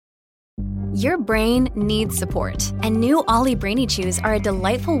Your brain needs support, and new Ollie Brainy Chews are a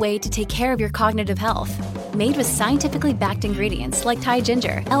delightful way to take care of your cognitive health. Made with scientifically backed ingredients like Thai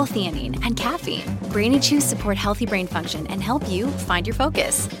ginger, L-theanine, and caffeine, Brainy Chews support healthy brain function and help you find your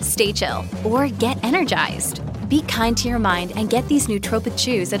focus, stay chill, or get energized. Be kind to your mind and get these nootropic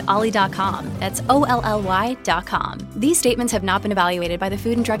chews at ollie.com. That's OLLY.com. These statements have not been evaluated by the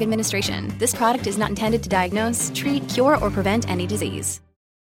Food and Drug Administration. This product is not intended to diagnose, treat, cure, or prevent any disease.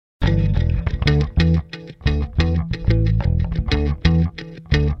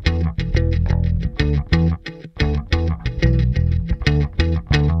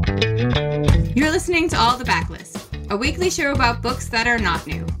 You're listening to All the Backlist, a weekly show about books that are not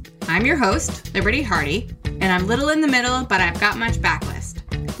new. I'm your host, Liberty Hardy, and I'm little in the middle, but I've got much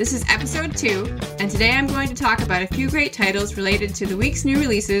backlist. This is episode 2, and today I'm going to talk about a few great titles related to the week's new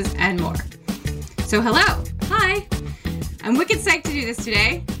releases and more. So hello, hi! I'm wicked psyched to do this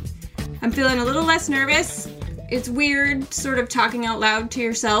today. I'm feeling a little less nervous. It's weird sort of talking out loud to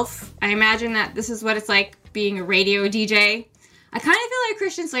yourself. I imagine that this is what it's like being a radio DJ. I kind of feel like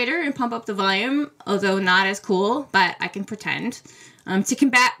Christian Slater and Pump Up the Volume, although not as cool, but I can pretend. To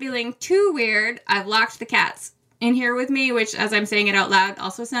combat feeling too weird, I've locked the cats in here with me, which, as I'm saying it out loud,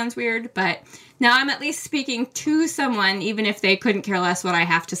 also sounds weird, but now I'm at least speaking to someone, even if they couldn't care less what I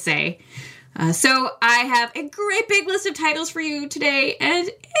have to say. So I have a great big list of titles for you today and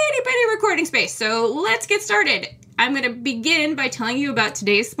itty bitty recording space, so let's get started. I'm going to begin by telling you about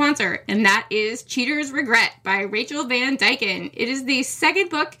today's sponsor, and that is Cheater's Regret by Rachel Van Dyken. It is the second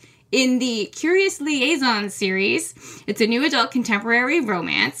book in the Curious Liaisons series. It's a new adult contemporary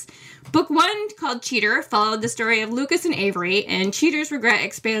romance. Book 1, called Cheater, followed the story of Lucas and Avery, and Cheater's Regret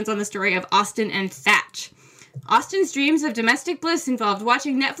expands on the story of Austin and Thatch. Austin's dreams of domestic bliss involved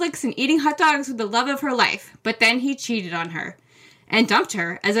watching Netflix and eating hot dogs with the love of her life, but then he cheated on her and dumped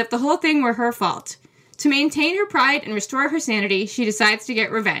her as if the whole thing were her fault. To maintain her pride and restore her sanity, she decides to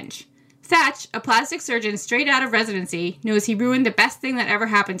get revenge. Thatch, a plastic surgeon straight out of residency, knows he ruined the best thing that ever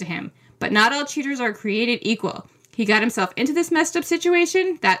happened to him, but not all cheaters are created equal. He got himself into this messed up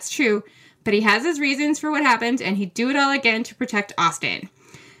situation, that's true, but he has his reasons for what happened, and he'd do it all again to protect Austin.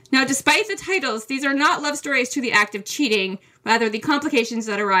 Now, despite the titles, these are not love stories to the act of cheating, rather the complications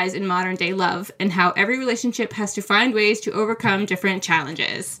that arise in modern-day love, and how every relationship has to find ways to overcome different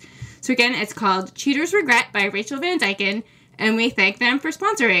challenges. So again, it's called Cheater's Regret by Rachel Van Dyken, and we thank them for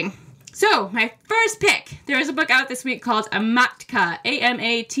sponsoring. So, my first pick, there is a book out this week called Amatka,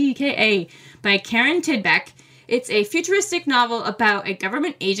 A-M-A-T-K-A, by Karen Tidbeck. It's a futuristic novel about a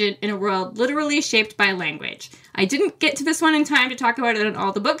government agent in a world literally shaped by language. I didn't get to this one in time to talk about it in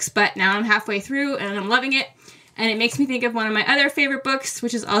all the books, but now I'm halfway through and I'm loving it. And it makes me think of one of my other favorite books,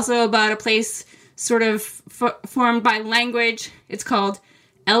 which is also about a place sort of formed by language. It's called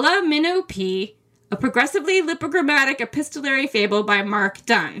Ella Minnow P, a progressively lipogrammatic epistolary fable by Mark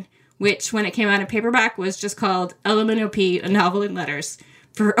Dunn, which, when it came out in paperback, was just called Ella Minnow P, a novel in letters,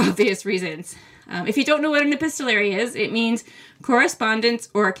 for obvious reasons. If you don't know what an epistolary is, it means correspondence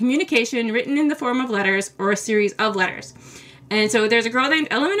or a communication written in the form of letters or a series of letters. And so there's a girl named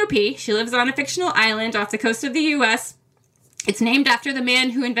Ella Minnow P. She lives on a fictional island off the coast of the U.S. It's named after the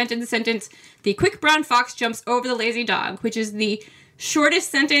man who invented the sentence, "The quick brown fox jumps over the lazy dog," which is the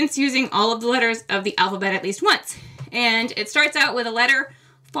shortest sentence using all of the letters of the alphabet at least once. And it starts out with a letter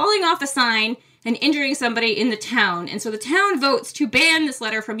falling off a sign and injuring somebody in the town. And so the town votes to ban this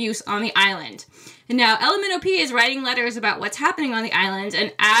letter from use on the island. And now Ella Minnow P is writing letters about what's happening on the island,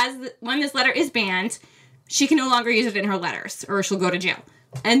 and when this letter is banned, she can no longer use it in her letters, or she'll go to jail.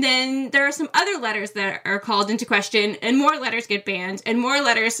 And then there are some other letters that are called into question, and more letters get banned, and more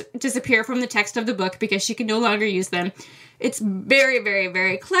letters disappear from the text of the book because she can no longer use them. It's very, very,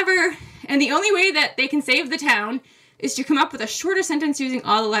 very clever, and the only way that they can save the town is to come up with a shorter sentence using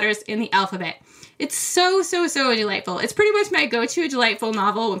all the letters in the alphabet. It's so, so, so delightful. It's pretty much my go-to delightful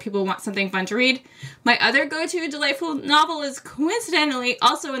novel when people want something fun to read. My other go-to delightful novel is coincidentally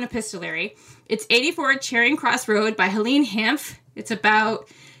also an epistolary. It's 84 Charing Cross Road by Helene Hanff. It's about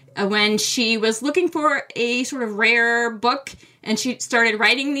when she was looking for a sort of rare book, and she started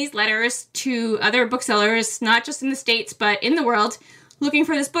writing these letters to other booksellers, not just in the States, but in the world, looking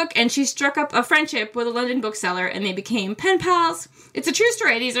for this book, and she struck up a friendship with a London bookseller, and they became pen pals. It's a true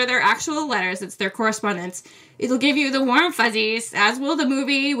story. These are their actual letters. It's their correspondence. It'll give you the warm fuzzies, as will the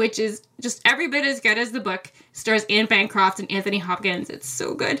movie, which is just every bit as good as the book. Stars Anne Bancroft and Anthony Hopkins. It's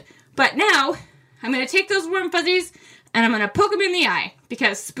so good. But now, I'm going to take those warm fuzzies, and I'm going to poke them in the eye,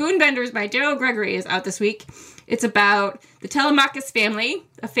 because Spoonbenders by Daryl Gregory is out this week. It's about the Telemachus family,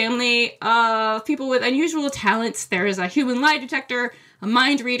 a family of people with unusual talents. There is a human lie detector, a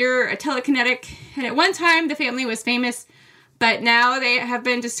mind reader, a telekinetic, and at one time the family was famous, but now they have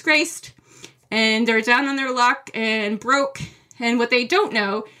been disgraced and they're down on their luck and broke. And what they don't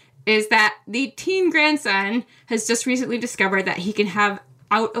know is that the teen grandson has just recently discovered that he can have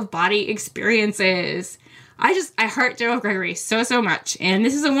out-of-body experiences. I heart Gerald Gregory so much. And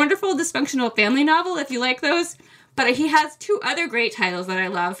this is a wonderful dysfunctional family novel if you like those. But he has two other great titles that I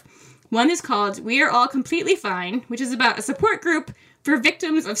love. One is called We Are All Completely Fine, which is about a support group for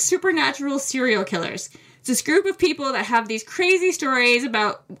victims of supernatural serial killers. It's this group of people that have these crazy stories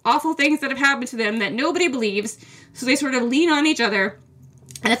about awful things that have happened to them that nobody believes. So they sort of lean on each other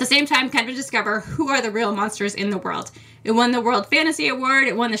and at the same time kind of discover who are the real monsters in the world. It won the World Fantasy Award.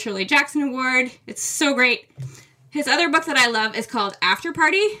 It won the Shirley Jackson Award. It's so great. His other book that I love is called After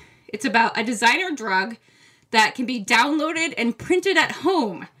Party. It's about a designer drug that can be downloaded and printed at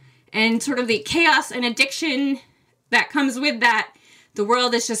home, and sort of the chaos and addiction that comes with that. The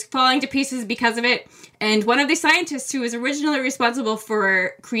world is just falling to pieces because of it. And one of the scientists who was originally responsible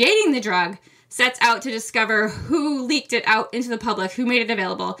for creating the drug sets out to discover who leaked it out into the public, who made it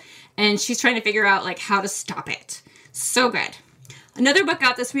available. And she's trying to figure out how to stop it. So good. Another book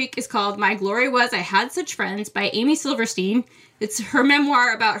out this week is called My Glory Was I Had Such Friends by Amy Silverstein. It's her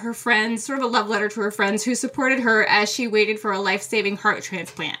memoir about her friends, sort of a love letter to her friends who supported her as she waited for a life-saving heart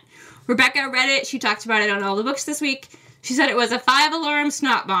transplant. Rebecca read it. She talked about it on All the Books this week. She said it was a 5-alarm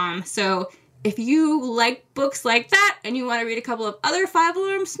snot bomb. So if you like books like that and you want to read a couple of other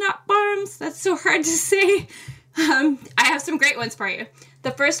 5-alarm snot bombs, that's so hard to say. I have some great ones for you.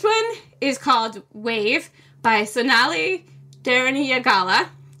 The first one is called Wave by Sonali Dharaniyagala.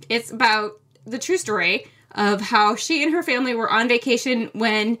 It's about the true story of how she and her family were on vacation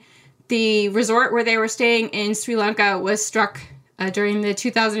when the resort where they were staying in Sri Lanka was struck during the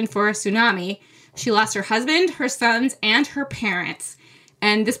 2004 tsunami. She lost her husband, her sons, and her parents.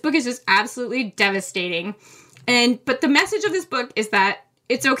 And this book is just absolutely devastating. But the message of this book is that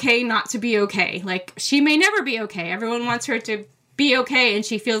it's okay not to be okay. Like, she may never be okay. Everyone wants her to be okay, and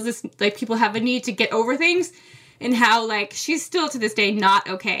she feels this, like, people have a need to get over things, and how, like, she's still to this day not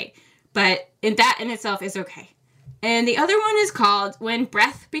okay. But that in itself is okay. And the other one is called When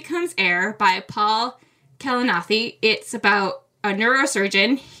Breath Becomes Air by Paul Kalanithi. It's about a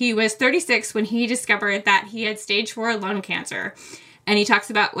neurosurgeon. He was 36 when he discovered that he had stage 4 lung cancer. And he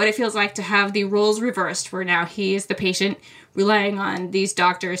talks about what it feels like to have the roles reversed, where now he is the patient relying on these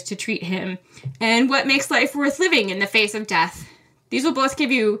doctors to treat him, and what makes life worth living in the face of death. These will both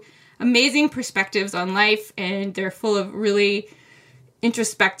give you amazing perspectives on life, and they're full of really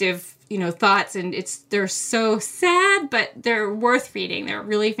introspective, thoughts, and they're so sad, but they're worth reading. They're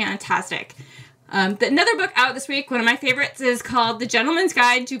really fantastic. Another book out this week, one of my favorites, is called The Gentleman's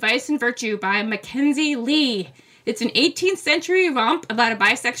Guide to Vice and Virtue by Mackenzie Lee. It's an 18th century romp about a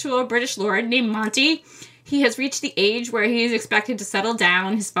bisexual British lord named Monty. He has reached the age where he is expected to settle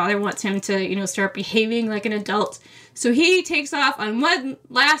down. His father wants him to, start behaving like an adult. So he takes off on one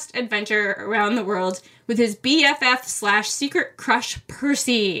last adventure around the world with his BFF/secret crush,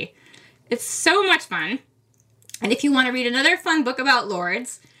 Percy. It's so much fun. And if you want to read another fun book about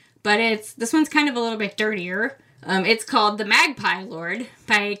lords, but this one's kind of a little bit dirtier. It's called The Magpie Lord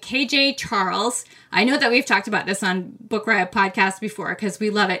by KJ Charles. I know that we've talked about this on Book Riot podcast before because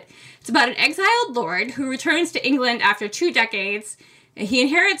we love it. It's about an exiled lord who returns to England after 2 decades. He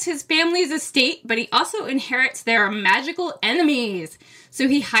inherits his family's estate, but he also inherits their magical enemies. So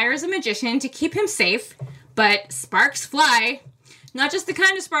he hires a magician to keep him safe, but sparks fly. Not just the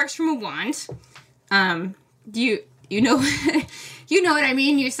kind of sparks from a wand. You know you know what I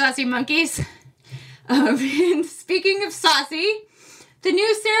mean, you saucy monkeys. And speaking of saucy, the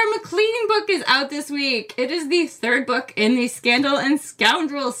new Sarah McLean book is out this week. It is the 3rd book in the Scandal and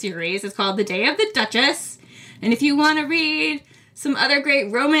Scoundrel series. It's called The Day of the Duchess. And if you want to read some other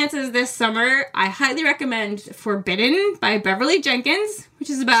great romances this summer, I highly recommend Forbidden by Beverly Jenkins, which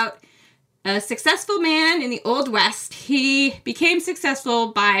is about a successful man in the Old West. He became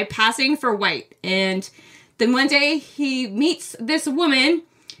successful by passing for white. And then one day he meets this woman.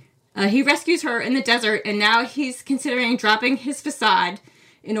 He rescues her in the desert, and now he's considering dropping his facade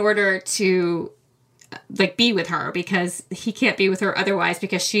in order to, be with her, because he can't be with her otherwise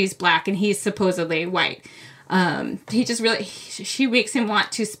because she's black and he's supposedly white. She makes him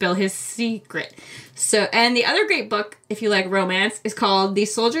want to spill his secret. So, and the other great book, if you like romance, is called The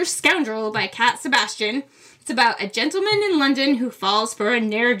Soldier's Scoundrel by Cat Sebastian. It's about a gentleman in London who falls for a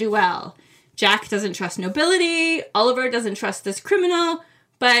ne'er-do-well. Jack doesn't trust nobility, Oliver doesn't trust this criminal,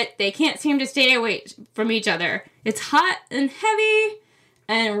 but they can't seem to stay away from each other. It's hot and heavy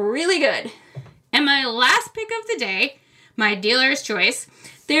and really good. And my last pick of the day, my dealer's choice.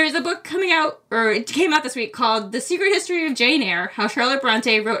 There's a book coming out, or it came out this week, called The Secret History of Jane Eyre, How Charlotte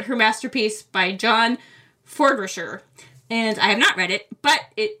Bronte Wrote Her Masterpiece by John Fordrisher. And I have not read it, but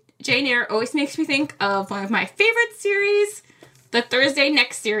Jane Eyre always makes me think of one of my favorite series, the Thursday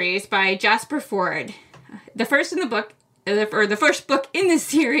Next series by Jasper Fforde. The first book in this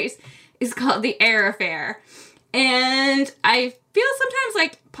series is called The Eyre Affair. And I feel sometimes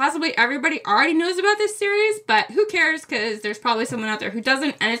like possibly everybody already knows about this series, but who cares, because there's probably someone out there who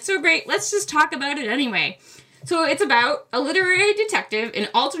doesn't, and it's so great, let's just talk about it anyway. So it's about a literary detective in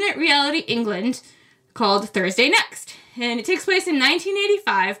alternate reality England called Thursday Next. And it takes place in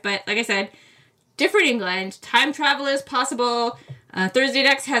 1985, but like I said, different England. Time travel is possible. Thursday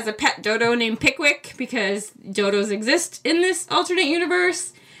Next has a pet dodo named Pickwick because dodos exist in this alternate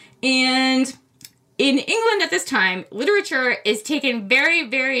universe. And in England at this time, literature is taken very,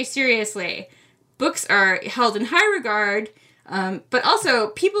 very seriously. Books are held in high regard, but also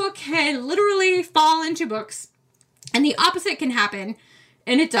people can literally fall into books, and the opposite can happen,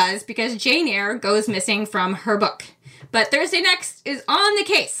 and it does, because Jane Eyre goes missing from her book. But Thursday Next is on the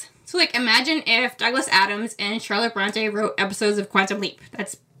case. So, imagine if Douglas Adams and Charlotte Bronte wrote episodes of Quantum Leap.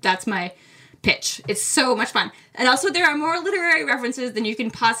 That's my pitch. It's so much fun. And also there are more literary references than you can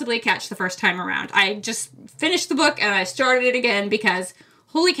possibly catch the first time around. I just finished the book and I started it again because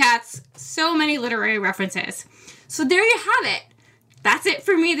holy cats, so many literary references. So there you have it. That's it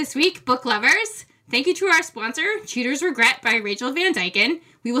for me this week, book lovers. Thank you to our sponsor, Cheater's Regret by Rachel Van Dyken.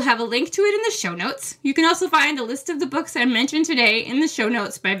 We will have a link to it in the show notes. You can also find a list of the books I mentioned today in the show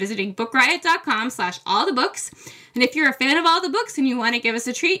notes by visiting bookriot.com/allthebooks. And if you're a fan of All the Books and you want to give us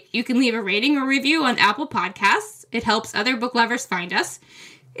a treat, you can leave a rating or review on Apple Podcasts. It helps other book lovers find us.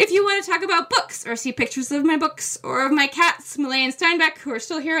 If you want to talk about books or see pictures of my books or of my cats, Malay and Steinbeck, who are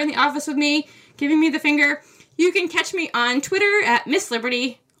still here in the office with me, giving me the finger, you can catch me on Twitter at Miss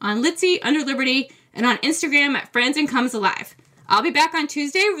Liberty, on Litzy_Liberty, and on Instagram at Friends and Comes Alive. I'll be back on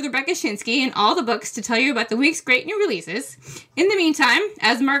Tuesday with Rebecca Shinsky and All the Books to tell you about the week's great new releases. In the meantime,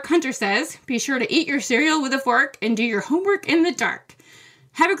 as Mark Hunter says, be sure to eat your cereal with a fork and do your homework in the dark.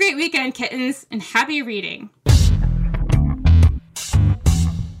 Have a great weekend, kittens, and happy reading.